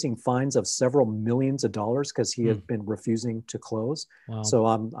facing fines of several millions of dollars because he had been refusing to close. Wow. So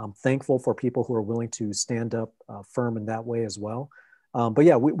I'm thankful for people who are willing to stand up firm in that way as well. But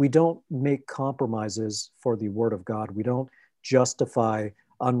yeah, we don't make compromises for the word of God. We don't justify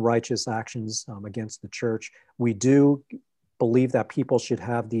unrighteous actions against the church. We do believe that people should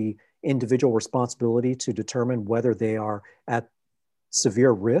have the individual responsibility to determine whether they are at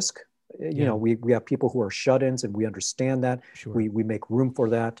severe risk. You know, we have people who are shut-ins, and we understand that. Sure. We make room for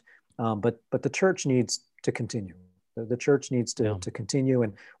that. But the church needs to continue. The church needs to continue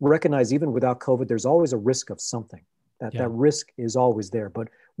and recognize, even without COVID, there's always a risk of something. That risk is always there. But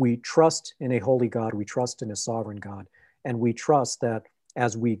we trust in a holy God. We trust in a sovereign God. And we trust that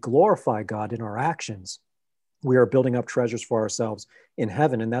as we glorify God in our actions, we are building up treasures for ourselves in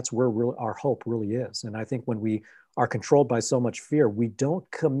heaven. And that's where our hope really is. And I think when we are controlled by so much fear, we don't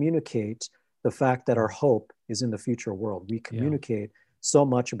communicate the fact that our hope is in the future world. We communicate so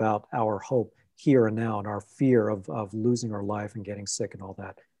much about our hope here and now and our fear of losing our life and getting sick and all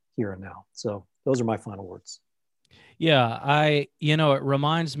that here and now. So those are my final words. Yeah, it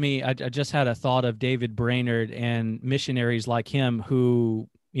reminds me, I just had a thought of David Brainerd and missionaries like him who,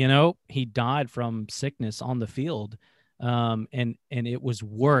 he died from sickness on the field. And it was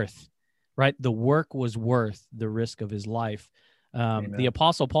worth, right? The work was worth the risk of his life. The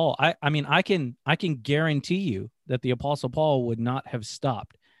Apostle Paul, I can guarantee you that the Apostle Paul would not have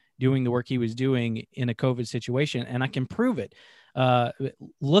stopped doing the work he was doing in a COVID situation. And I can prove it.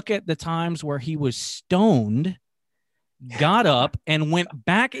 Look at the times where he was stoned, got up and went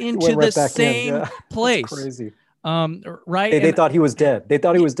back into the same place. That's crazy. Right. They thought he was dead. They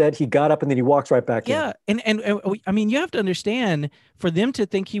thought he was dead. He got up and then he walks right back in. Yeah. And you have to understand, for them to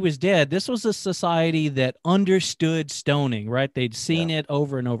think he was dead, this was a society that understood stoning, right? They'd seen it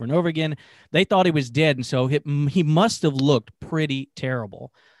over and over and over again. They thought he was dead. And so he must have looked pretty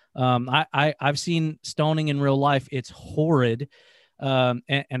terrible. I've seen stoning in real life. It's horrid.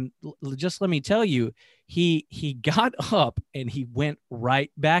 And just let me tell you, he got up and he went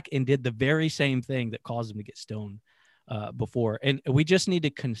right back and did the very same thing that caused him to get stoned before. And we just need to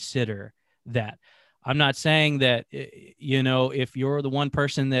consider that. I'm not saying that, if you're the one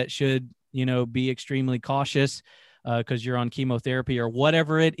person that should, be extremely cautious because you're on chemotherapy or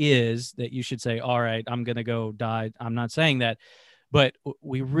whatever it is, that you should say, all right, I'm going to go die. I'm not saying that. But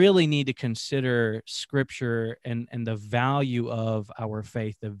we really need to consider Scripture and the value of our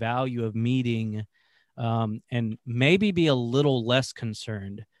faith, the value of meeting, and maybe be a little less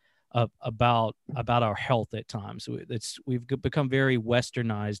concerned about our health at times. We've become very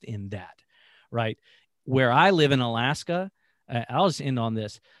westernized in that, right? Where I live in Alaska, I'll just end on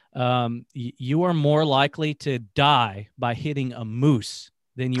this. You are more likely to die by hitting a moose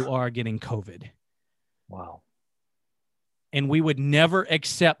than you are getting COVID. Wow. And we would never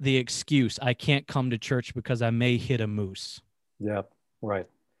accept the excuse, I can't come to church because I may hit a moose. Yeah, right.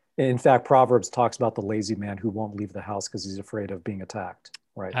 In fact, Proverbs talks about the lazy man who won't leave the house because he's afraid of being attacked.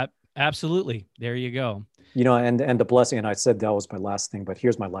 Right. Absolutely. There you go. And the blessing, and I said that was my last thing, but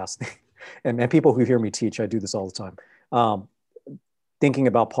here's my last thing. And people who hear me teach, I do this all the time. Thinking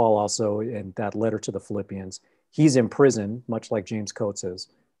about Paul also in that letter to the Philippians, he's in prison, much like James Coates is.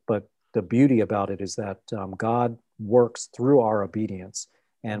 But the beauty about it is that God works through our obedience.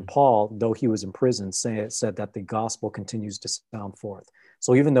 And Paul, though he was in prison, said that the gospel continues to sound forth.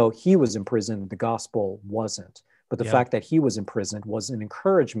 So even though he was in prison, the gospel wasn't. But the fact that he was in prison was an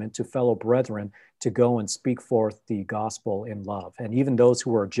encouragement to fellow brethren to go and speak forth the gospel in love. And even those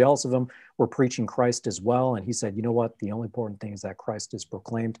who were jealous of him were preaching Christ as well. And he said, you know what? The only important thing is that Christ is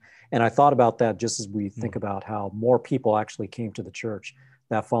proclaimed. And I thought about that just as we think about how more people actually came to the church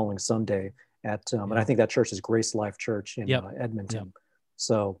that following Sunday and I think that church is Grace Life Church in Edmonton. Yep.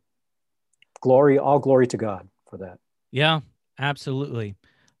 So all glory to God for that. Yeah, absolutely.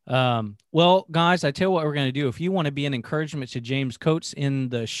 Well, guys, I tell you what we're going to do. If you want to be an encouragement to James Coates, in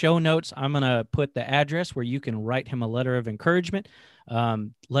the show notes, I'm going to put the address where you can write him a letter of encouragement.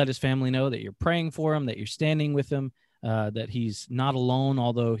 Let his family know that you're praying for him, that you're standing with him, that he's not alone,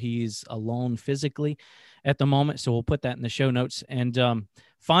 although he's alone physically at the moment. So we'll put that in the show notes. And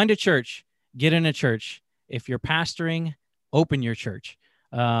find a church, get in a church. If you're pastoring, open your church.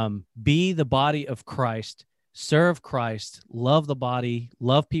 Be the body of Christ. Serve Christ, love the body,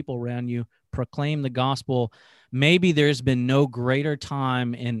 love people around you, proclaim the gospel. Maybe there's been no greater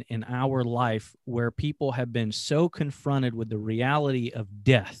time in our life where people have been so confronted with the reality of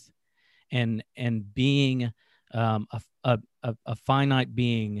death and being a finite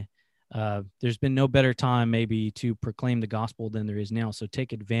being. There's been no better time maybe to proclaim the gospel than there is now. So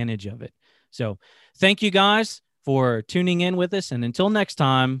take advantage of it. So thank you guys for tuning in with us. And until next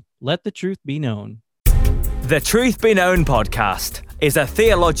time, let the truth be known. The Truth Be Known podcast is a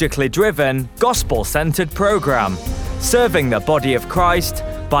theologically driven, gospel-centered program, serving the body of Christ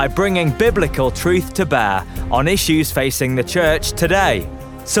by bringing biblical truth to bear on issues facing the church today.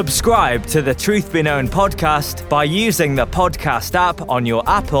 Subscribe to the Truth Be Known podcast by using the podcast app on your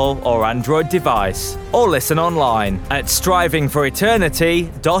Apple or Android device, or listen online at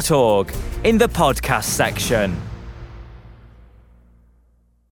strivingforeternity.org in the podcast section.